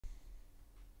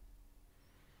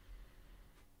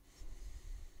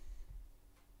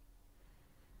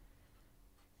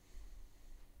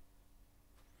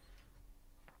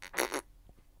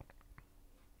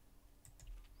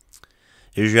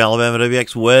Here's your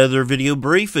AlabamaWX weather video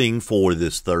briefing for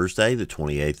this Thursday, the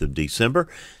 28th of December.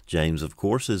 James, of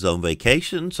course, is on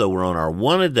vacation, so we're on our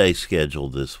one-a-day schedule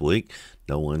this week.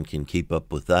 No one can keep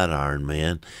up with that Iron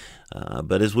Man.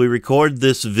 But as we record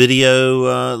this video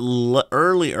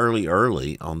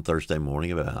early on Thursday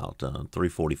morning, about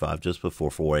 3:45, just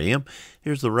before 4 a.m.,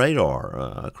 here's the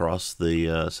radar across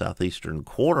the southeastern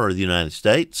quarter of the United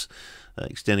States,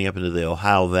 extending up into the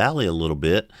Ohio Valley a little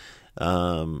bit.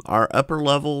 Our upper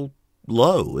level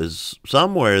low is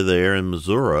somewhere there in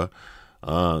Missouri,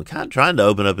 kind of trying to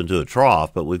open up into a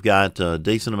trough, but we've got a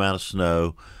decent amount of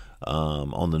snow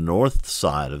on the north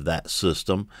side of that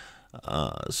system.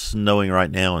 Snowing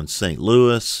right now in St.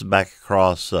 Louis, back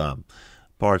across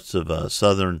parts of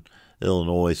southern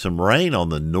Illinois. Some rain on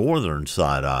the northern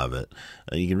side of it.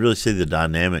 You can really see the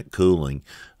dynamic cooling.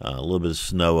 A little bit of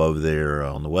snow over there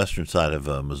on the western side of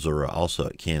Missouri, also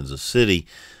at Kansas City.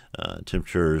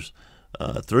 Temperatures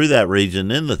through that region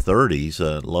in the 30s,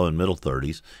 low and middle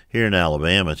 30s. Here in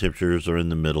Alabama, temperatures are in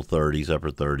the middle 30s,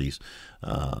 upper 30s.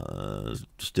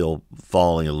 Still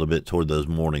falling a little bit toward those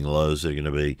morning lows. They're going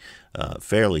to be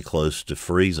fairly close to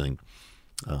freezing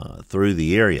through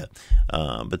the area.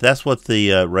 But that's what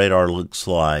the radar looks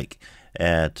like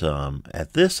at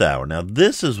this hour. Now,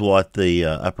 this is what the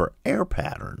upper air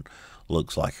pattern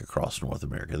looks like across North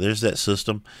America. There's that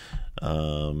system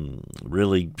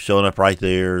really showing up right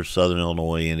there, southern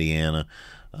Illinois, Indiana,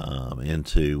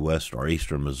 into west or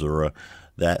eastern Missouri.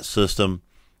 That system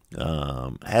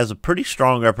has a pretty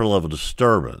strong upper level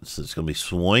disturbance. It's going to be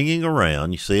swinging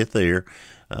around. You see it there.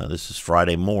 This is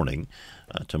Friday morning.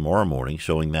 Tomorrow morning,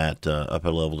 showing that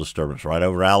upper level disturbance right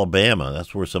over Alabama.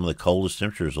 That's where some of the coldest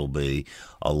temperatures will be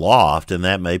aloft, and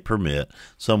that may permit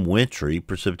some wintry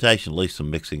precipitation, at least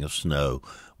some mixing of snow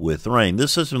with rain.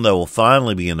 This system, though, will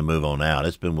finally begin to move on out.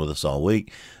 It's been with us all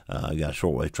week. Got a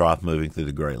shortwave trough moving through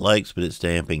the Great Lakes, but it's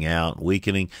damping out,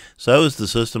 weakening. So is the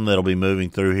system that'll be moving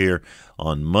through here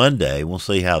on Monday. We'll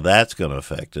see how that's going to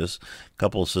affect us. A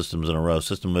couple of systems in a row.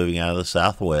 System moving out of the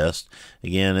southwest.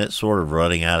 Again, it's sort of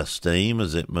running out of steam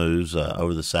as it moves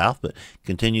over the south, but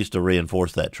continues to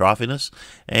reinforce that troughiness.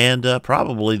 And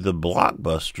probably the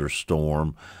blockbuster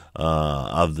storm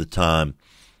of the time.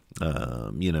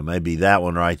 Maybe that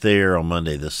one right there on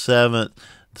Monday the 7th.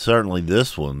 Certainly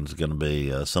this one's going to be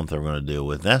something we're going to deal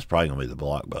with. That's probably going to be the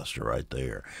blockbuster right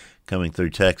there. Coming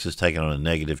through Texas, taking on a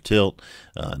negative tilt.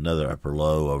 Another upper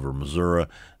low over Missouri.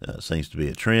 Seems to be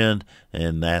a trend,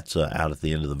 and that's out at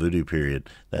the end of the voodoo period.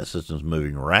 That system's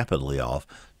moving rapidly off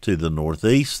to the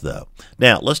northeast, though.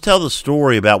 Now, let's tell the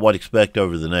story about what to expect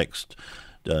over the next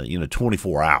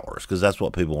 24 hours, because that's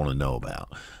what people want to know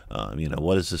about.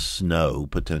 What is the snow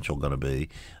potential going to be?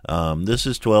 This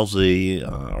is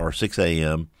 12Z or 6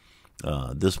 a.m.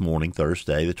 This morning,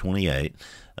 Thursday, the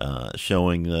 28th,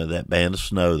 showing that band of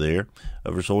snow there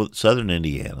over southern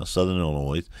Indiana, southern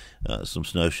Illinois, some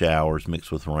snow showers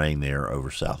mixed with rain there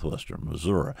over southwestern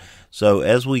Missouri. So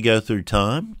as we go through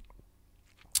time,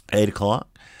 8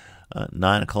 o'clock,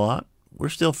 9 o'clock, we're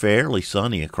still fairly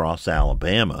sunny across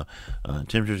Alabama.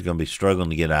 Temperatures are going to be struggling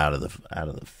to get out of the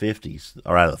 50s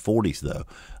or out of the 40s, though.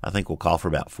 I think we'll call for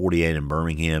about 48 in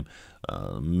Birmingham,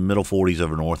 middle 40s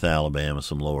over North Alabama,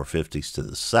 some lower 50s to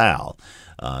the south.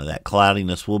 That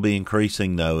cloudiness will be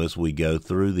increasing, though, as we go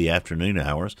through the afternoon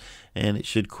hours, and it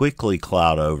should quickly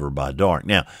cloud over by dark.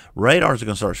 Now, radars are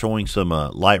going to start showing some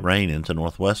light rain into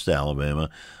northwest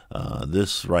Alabama.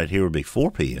 This right here would be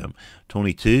 4 p.m.,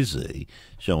 22Z,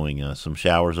 showing some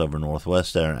showers over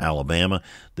northwest Alabama.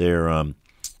 They're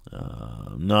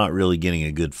not really getting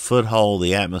a good foothold.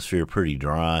 The atmosphere pretty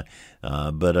dry,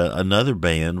 but another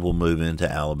band will move into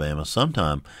Alabama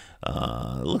sometime.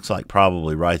 It looks like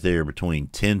probably right there between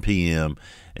 10 p.m.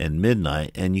 and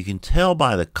midnight, and you can tell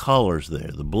by the colors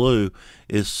there. The blue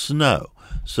is snow.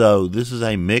 So this is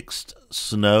a mixed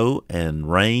snow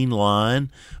and rain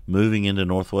line moving into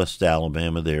northwest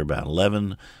Alabama there about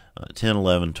 10,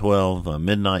 11, 12,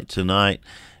 midnight tonight,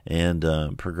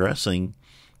 and progressing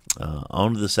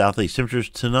onto the southeast. Temperatures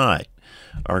tonight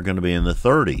are going to be in the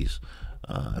 30s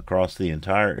across the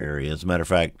entire area. As a matter of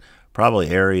fact, probably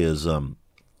areas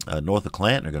north of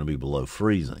Clanton are going to be below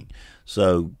freezing.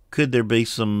 So could there be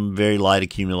some very light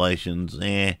accumulations?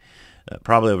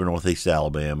 Probably over northeast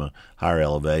Alabama, higher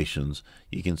elevations.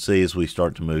 You can see as we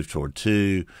start to move toward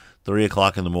 2, 3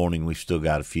 o'clock in the morning, we've still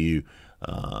got a few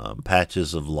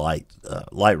patches of light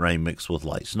rain mixed with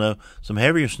light snow. Some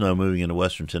heavier snow moving into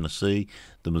western Tennessee,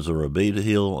 the Missouri Beat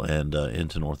Hill, and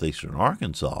into northeastern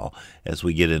Arkansas as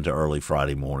we get into early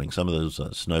Friday morning. Some of those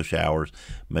snow showers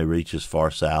may reach as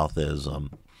far south as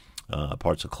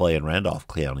parts of Clay and Randolph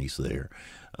counties there.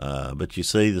 But you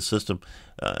see the system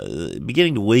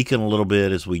beginning to weaken a little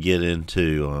bit as we get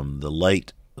into the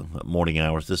late morning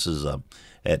hours. This is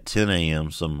at 10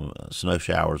 a.m. Some snow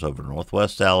showers over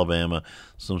northwest Alabama,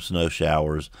 some snow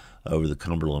showers over the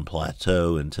Cumberland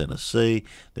Plateau in Tennessee.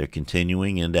 They're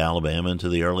continuing into Alabama into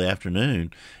the early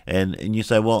afternoon. And you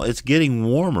say, well, it's getting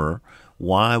warmer.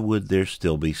 Why would there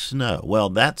still be snow? Well,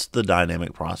 that's the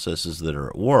dynamic processes that are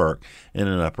at work in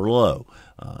an upper low.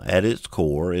 At its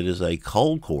core, it is a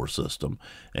cold core system,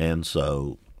 and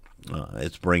so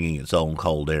it's bringing its own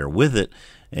cold air with it,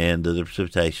 and the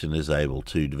precipitation is able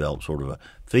to develop sort of a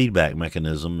feedback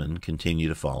mechanism and continue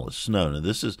to fall as snow.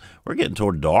 Now, we're getting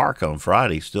toward dark on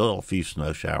Friday, still a few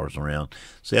snow showers around.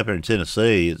 See, up here in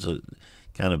Tennessee, it's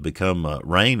kind of become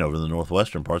rain over the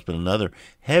northwestern parts, but another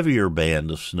heavier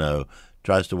band of snow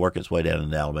tries to work its way down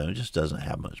into Alabama. It just doesn't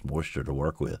have much moisture to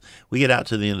work with. We get out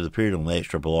to the end of the period on the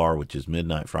HRRR, which is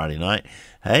midnight Friday night.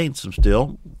 Hey, and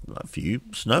still a few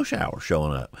snow showers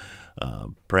showing up,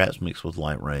 perhaps mixed with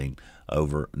light rain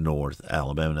over North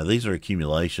Alabama. Now, these are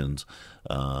accumulations.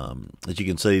 As you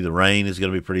can see, the rain is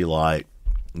going to be pretty light.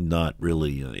 Not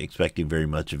really expecting very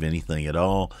much of anything at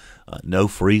all. No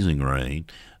freezing rain.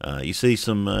 You see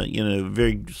some,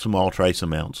 very small trace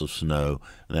amounts of snow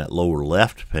in that lower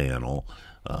left panel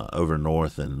over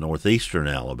north and northeastern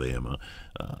Alabama.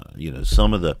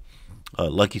 Some of the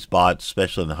lucky spots,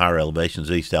 especially in the higher elevations,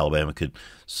 East Alabama could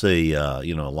see, a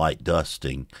light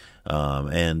dusting.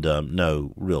 And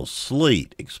no real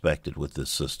sleet expected with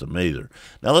this system either.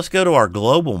 Now let's go to our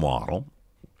global model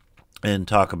and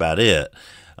talk about it.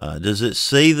 Does it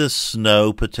see the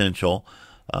snow potential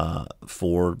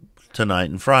for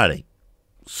tonight and Friday?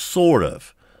 Sort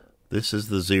of. This is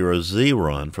the 0Z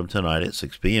run from tonight at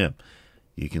 6 p.m.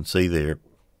 You can see there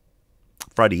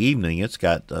Friday evening it's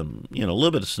got a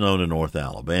little bit of snow in North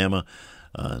Alabama.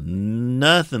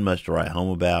 Nothing much to write home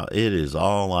about. It is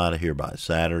all out of here by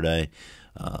Saturday.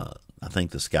 I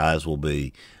think the skies will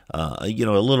be a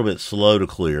little bit slow to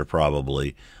clear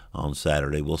probably on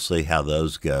Saturday. We'll see how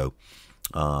those go.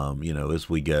 As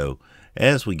we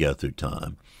go through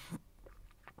time,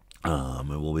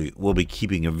 and we'll be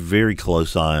keeping a very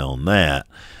close eye on that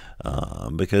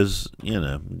because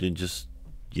you just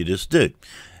do.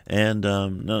 And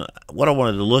what I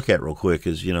wanted to look at real quick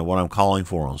is what I'm calling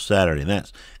for on Saturday, and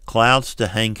that's clouds to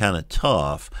hang kind of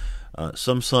tough.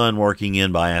 Some sun working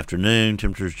in by afternoon.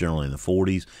 Temperatures generally in the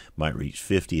 40s, might reach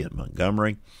 50 at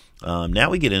Montgomery. Now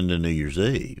we get into New Year's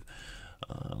Eve.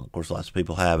 Of course, lots of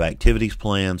people have activities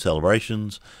planned,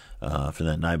 celebrations for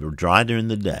that night. We're dry during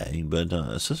the day, but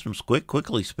a system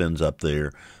quickly spins up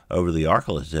there over the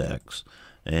Arklatex,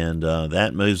 and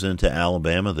that moves into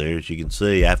Alabama there, as you can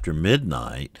see, after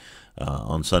midnight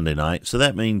on Sunday night. So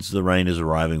that means the rain is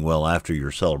arriving well after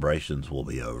your celebrations will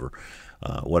be over,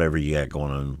 whatever you got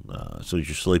going on. So as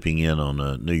you're sleeping in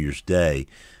on New Year's Day,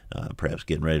 perhaps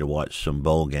getting ready to watch some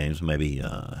bowl games, maybe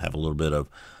have a little bit of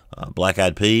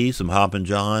black-eyed peas, some Hoppin'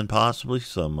 John, possibly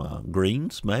some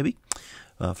greens, maybe,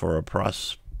 for a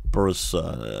prosperous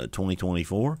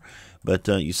 2024. But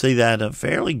you see that a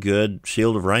fairly good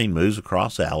shield of rain moves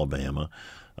across Alabama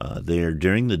there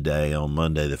during the day on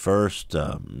Monday the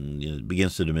 1st. It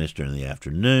begins to diminish during the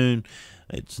afternoon.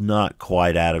 It's not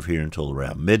quite out of here until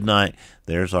around midnight.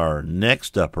 There's our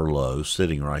next upper low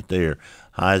sitting right there.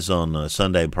 Highs on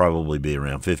Sunday probably be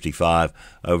around 55.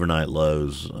 Overnight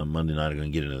lows Monday night are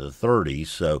going to get into the 30s.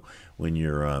 So when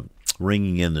you're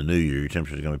ringing in the new year, your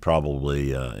temperature is going to be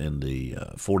probably in the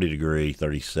 40 degree,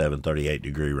 37, 38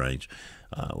 degree range.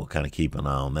 We'll kind of keep an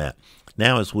eye on that.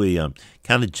 Now as we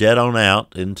kind of jet on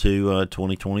out into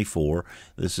 2024,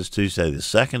 this is Tuesday the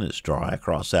 2nd. It's dry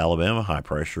across Alabama. High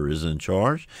pressure is in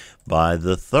charge. By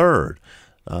the 3rd,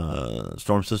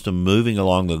 storm system moving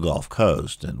along the Gulf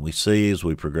Coast, and we see as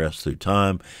we progress through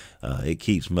time, it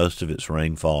keeps most of its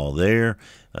rainfall there.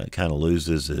 It kind of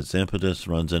loses its impetus,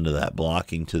 runs into that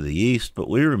blocking to the east, but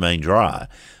we remain dry,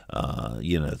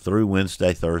 through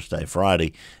Wednesday, Thursday,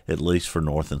 Friday, at least for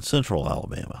north and central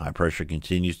Alabama. High pressure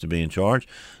continues to be in charge.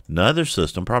 Another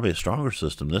system, probably a stronger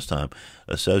system this time,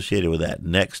 associated with that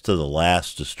next to the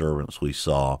last disturbance we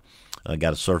saw.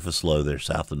 Got a surface low there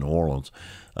south of New Orleans.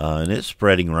 And it's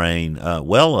spreading rain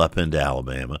well up into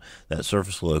Alabama. That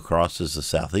surface low crosses the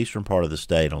southeastern part of the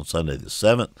state on Sunday the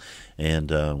 7th,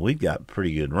 and we've got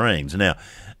pretty good rains. Now,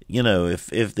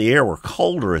 if the air were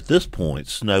colder at this point,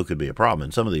 snow could be a problem.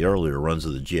 And some of the earlier runs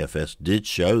of the GFS did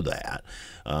show that.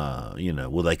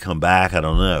 Will they come back? I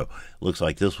don't know. Looks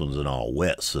like this one's an all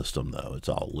wet system, though. It's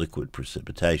all liquid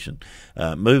precipitation.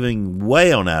 Moving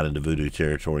way on out into voodoo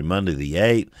territory, Monday the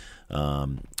 8th.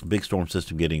 Big storm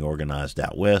system getting organized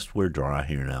out west. We're dry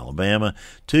here in Alabama.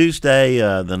 Tuesday,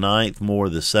 the 9th, more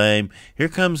of the same. Here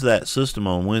comes that system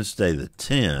on Wednesday, the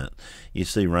 10th. You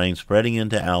see rain spreading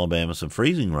into Alabama, some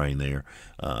freezing rain there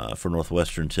for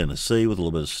northwestern Tennessee with a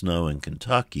little bit of snow in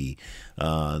Kentucky.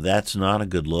 That's not a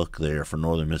good look there for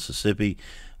northern Mississippi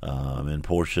and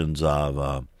portions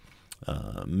of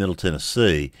middle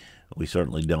Tennessee. We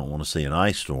certainly don't want to see an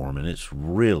ice storm, and it's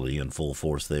really in full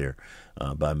force there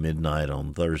by midnight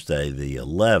on Thursday the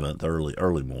 11th,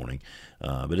 early morning.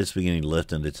 But it's beginning to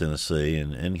lift into Tennessee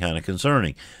and kind of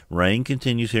concerning. Rain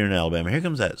continues here in Alabama. Here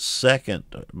comes that second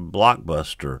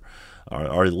blockbuster,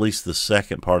 or at least the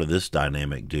second part of this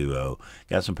dynamic duo.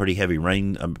 Got some pretty heavy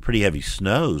rain, pretty heavy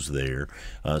snows there.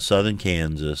 Southern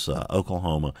Kansas,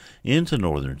 Oklahoma, into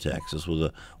northern Texas with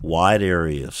a wide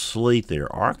area of sleet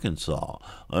there. Arkansas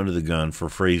under the gun for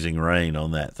freezing rain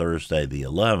on that Thursday the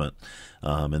 11th.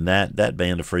 And that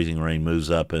band of freezing rain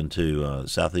moves up into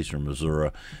southeastern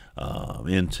Missouri,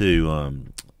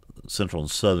 into central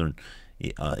and southern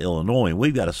Illinois. And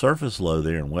we've got a surface low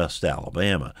there in west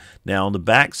Alabama. Now, on the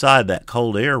backside, that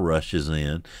cold air rushes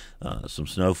in. Some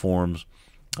snow forms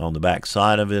on the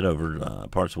backside of it over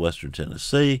parts of western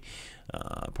Tennessee,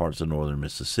 parts of northern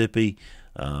Mississippi.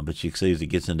 But you can see as it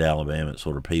gets into Alabama, it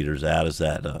sort of peters out as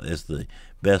the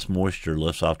best moisture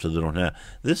lifts off to the north. Now,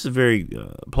 this is a very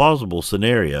plausible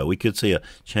scenario. We could see a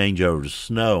changeover to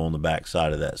snow on the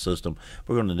backside of that system.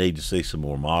 We're going to need to see some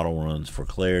more model runs for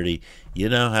clarity. You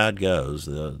know how it goes.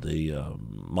 The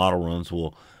model runs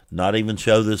will not even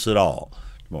show this at all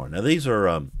tomorrow. Now, these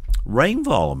are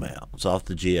rainfall amounts off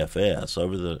the GFS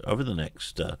over the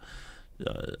next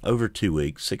over 2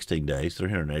 weeks, 16 days,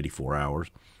 384 hours.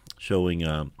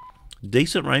 Showing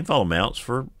decent rainfall amounts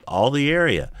for all the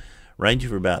area, ranging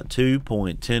from about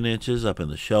 2.10 inches up in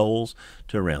the shoals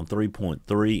to around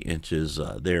 3.3 inches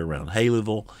there around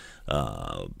Haleyville.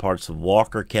 Parts of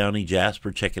Walker County,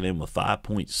 Jasper checking in with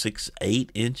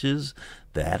 5.68 inches.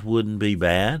 That wouldn't be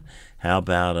bad. How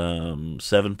about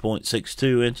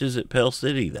 7.62 inches at Pell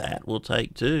City? That will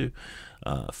take too.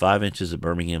 5 inches at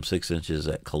Birmingham, 6 inches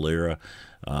at Calera.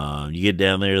 You get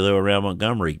down there, though, around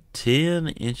Montgomery, 10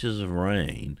 inches of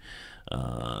rain,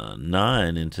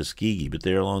 9 in Tuskegee, but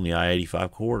there along the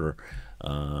I-85 corridor,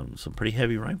 some pretty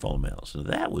heavy rainfall amounts. So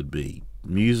that would be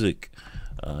music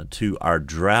to our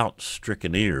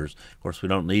drought-stricken ears. Of course, we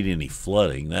don't need any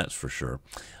flooding, that's for sure.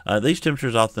 These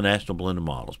temperatures off the National Blended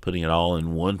Models, putting it all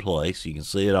in one place. You can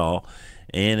see it all,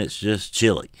 and it's just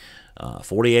chilly.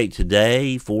 48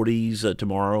 today, 40s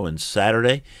tomorrow and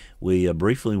Saturday. We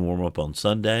briefly warm up on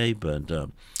Sunday, but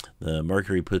the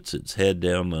mercury puts its head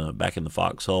down back in the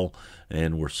foxhole,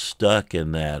 and we're stuck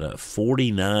in that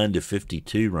 49 to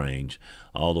 52 range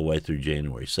all the way through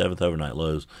January. 7th overnight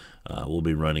lows will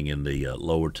be running in the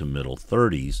lower to middle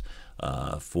 30s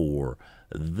for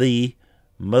the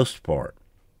most part.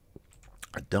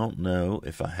 I don't know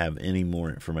if I have any more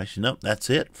information. Nope, that's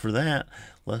it for that.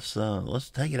 Let's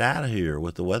take it out of here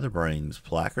with the Weather Brains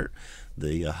placard.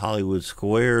 The Hollywood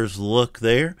Squares look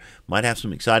there. Might have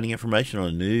some exciting information on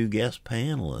a new guest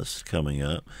panelist coming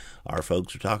up. Our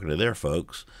folks are talking to their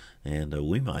folks, and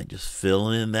we might just fill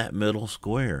in that middle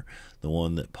square, the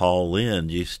one that Paul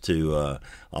Lynde used to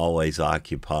always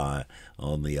occupy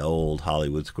on the old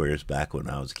Hollywood Squares back when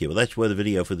I was a kid. Well, that's your weather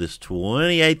video for this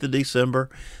 28th of December.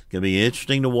 It's going to be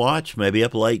interesting to watch, maybe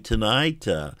up late tonight,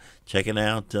 checking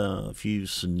out a few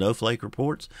snowflake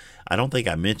reports. I don't think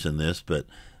I mentioned this, but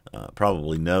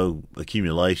probably no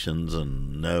accumulations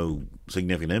and no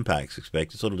significant impacts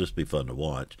expected, so it'll just be fun to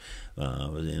watch.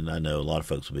 And I know a lot of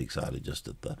folks will be excited just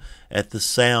at the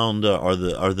sound or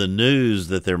the news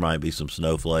that there might be some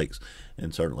snowflakes.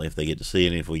 And certainly if they get to see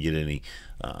any, if we get any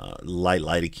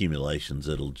light accumulations,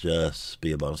 it'll just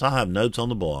be a bonus. I'll have notes on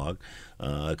the blog,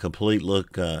 a complete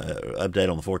look,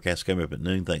 update on the forecast coming up at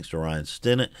noon, thanks to Ryan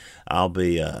Stennett. I'll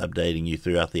be updating you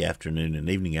throughout the afternoon and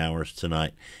evening hours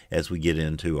tonight as we get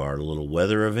into our little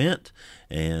weather event.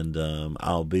 And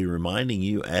I'll be reminding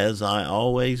you, as I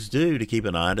always do, to keep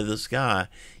an eye to the sky,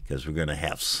 because we're going to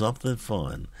have something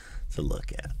fun to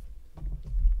look at.